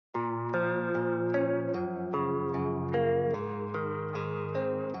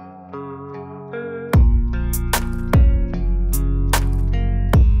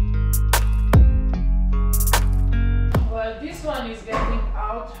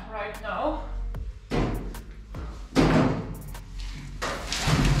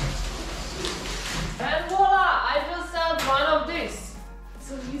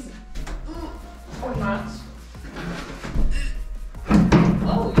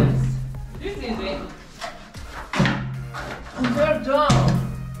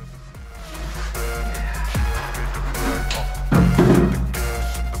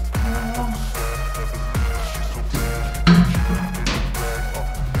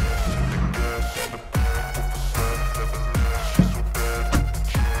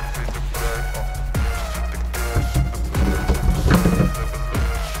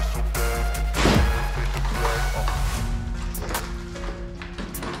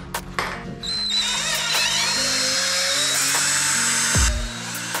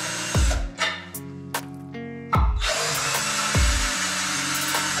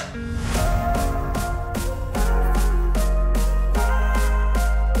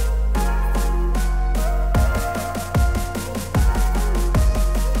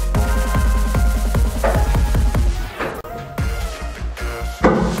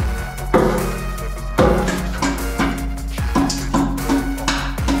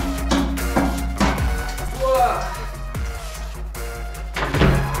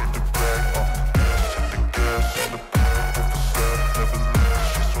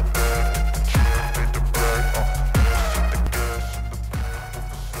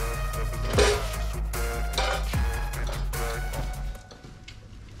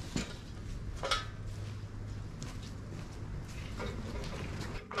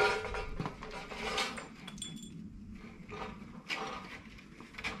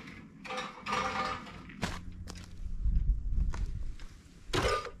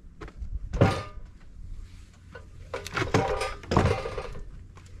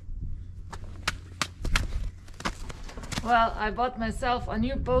Well, I bought myself a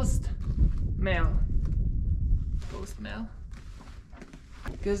new post mail.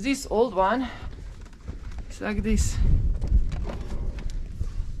 Because this old one is like this.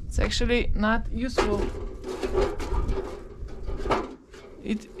 It's actually not useful.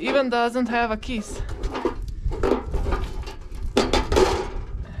 It even doesn't have a keys.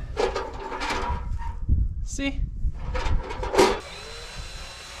 See?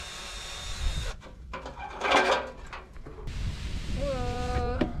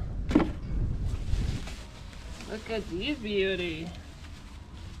 Whoa. Look at this beauty.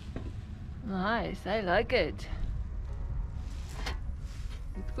 Nice, I like it.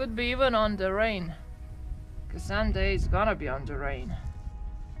 It could be even on the rain. Because someday it's gonna be on the rain.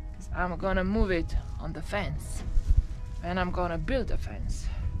 Because I'm gonna move it on the fence. And I'm gonna build a fence.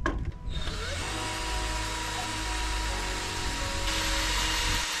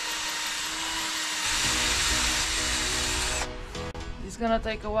 It's gonna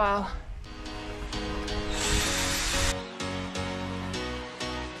take a while.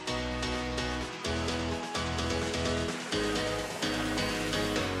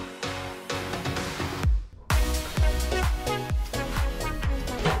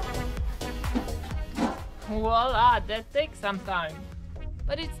 Voila, that takes some time.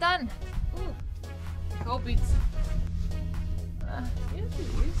 But it's done. Ooh. I hope it's... yes it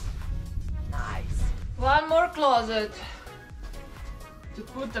is. Nice. One more closet to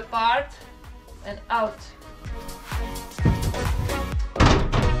put the part and out.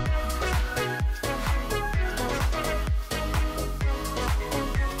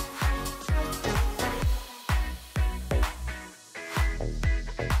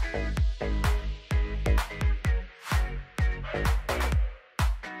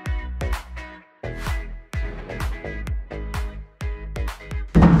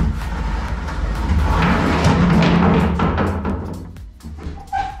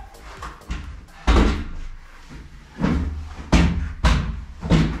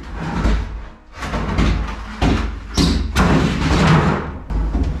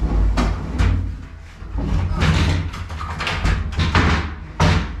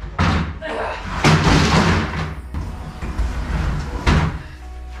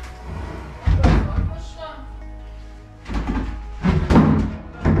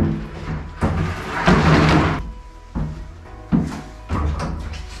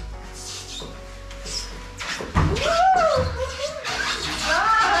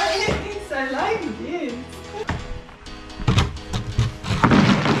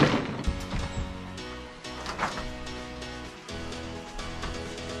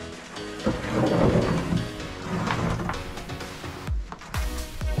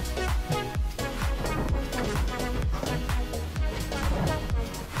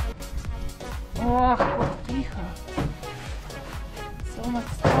 Oh, hija. So much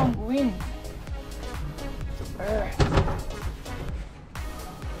strong wind.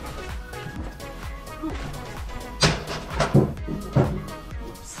 Oops.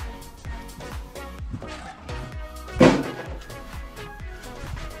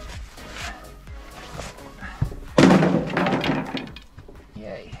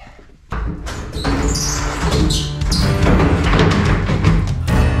 Yay.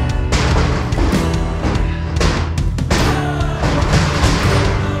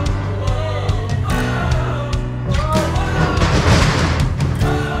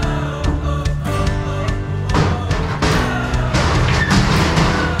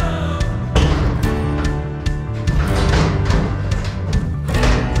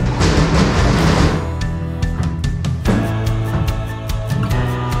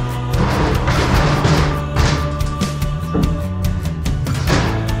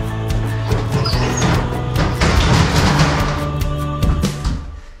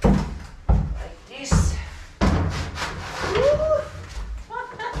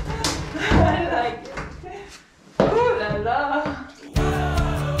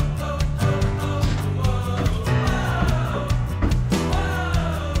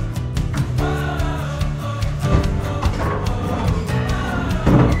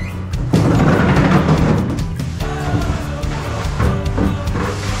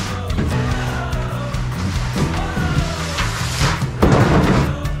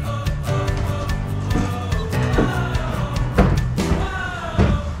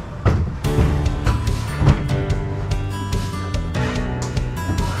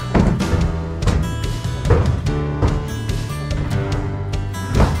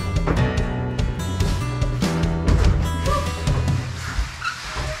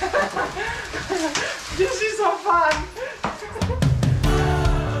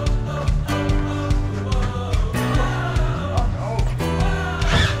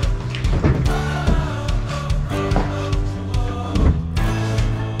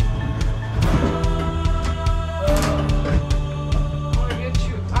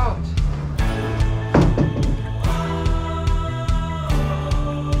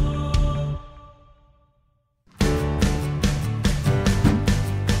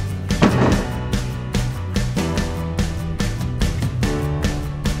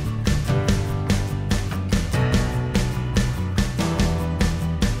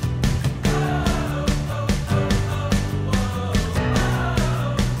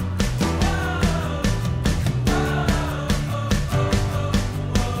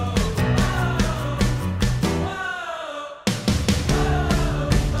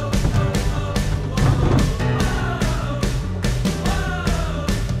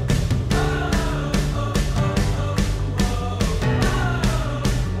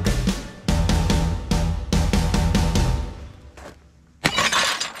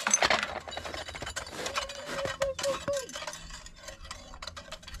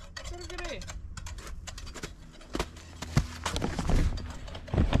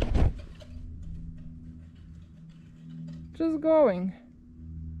 was going.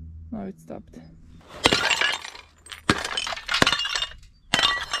 Now it stopped.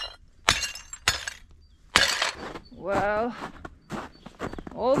 Well,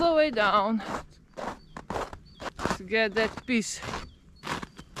 all the way down to get that piece.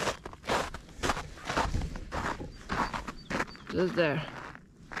 Just there.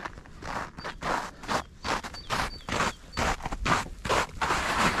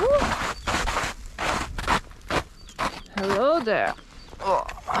 Woo. Hello there. Oh.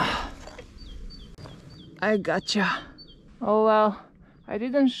 I gotcha. Oh well, I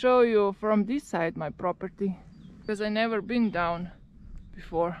didn't show you from this side my property because I never been down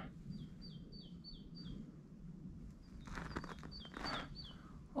before.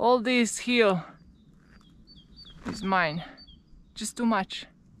 All this hill is mine. Just too much.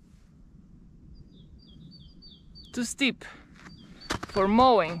 Too steep for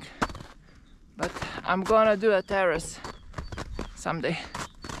mowing. But I'm gonna do a terrace someday.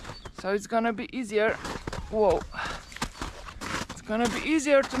 So it's gonna be easier. Whoa. It's gonna be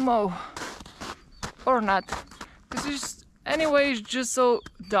easier to mow. Or not. Because it's, anyway, it's just so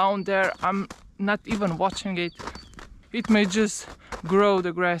down there. I'm not even watching it. It may just grow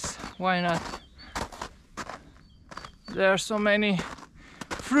the grass. Why not? There are so many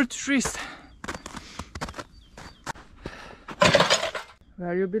fruit trees.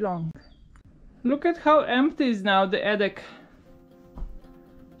 Where you belong. Look at how empty is now the attic.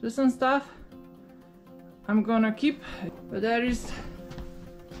 Just some stuff I'm gonna keep, but there is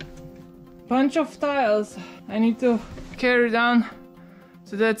a bunch of tiles I need to carry down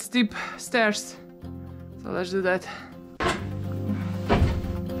to that steep stairs. So let's do that.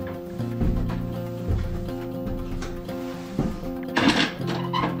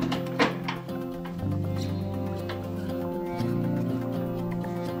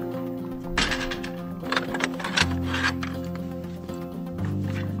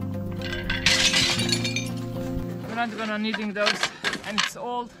 I'm not gonna needing those, and it's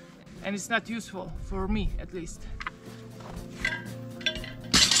old and it's not useful for me, at least.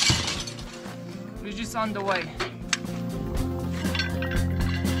 We're just on the way.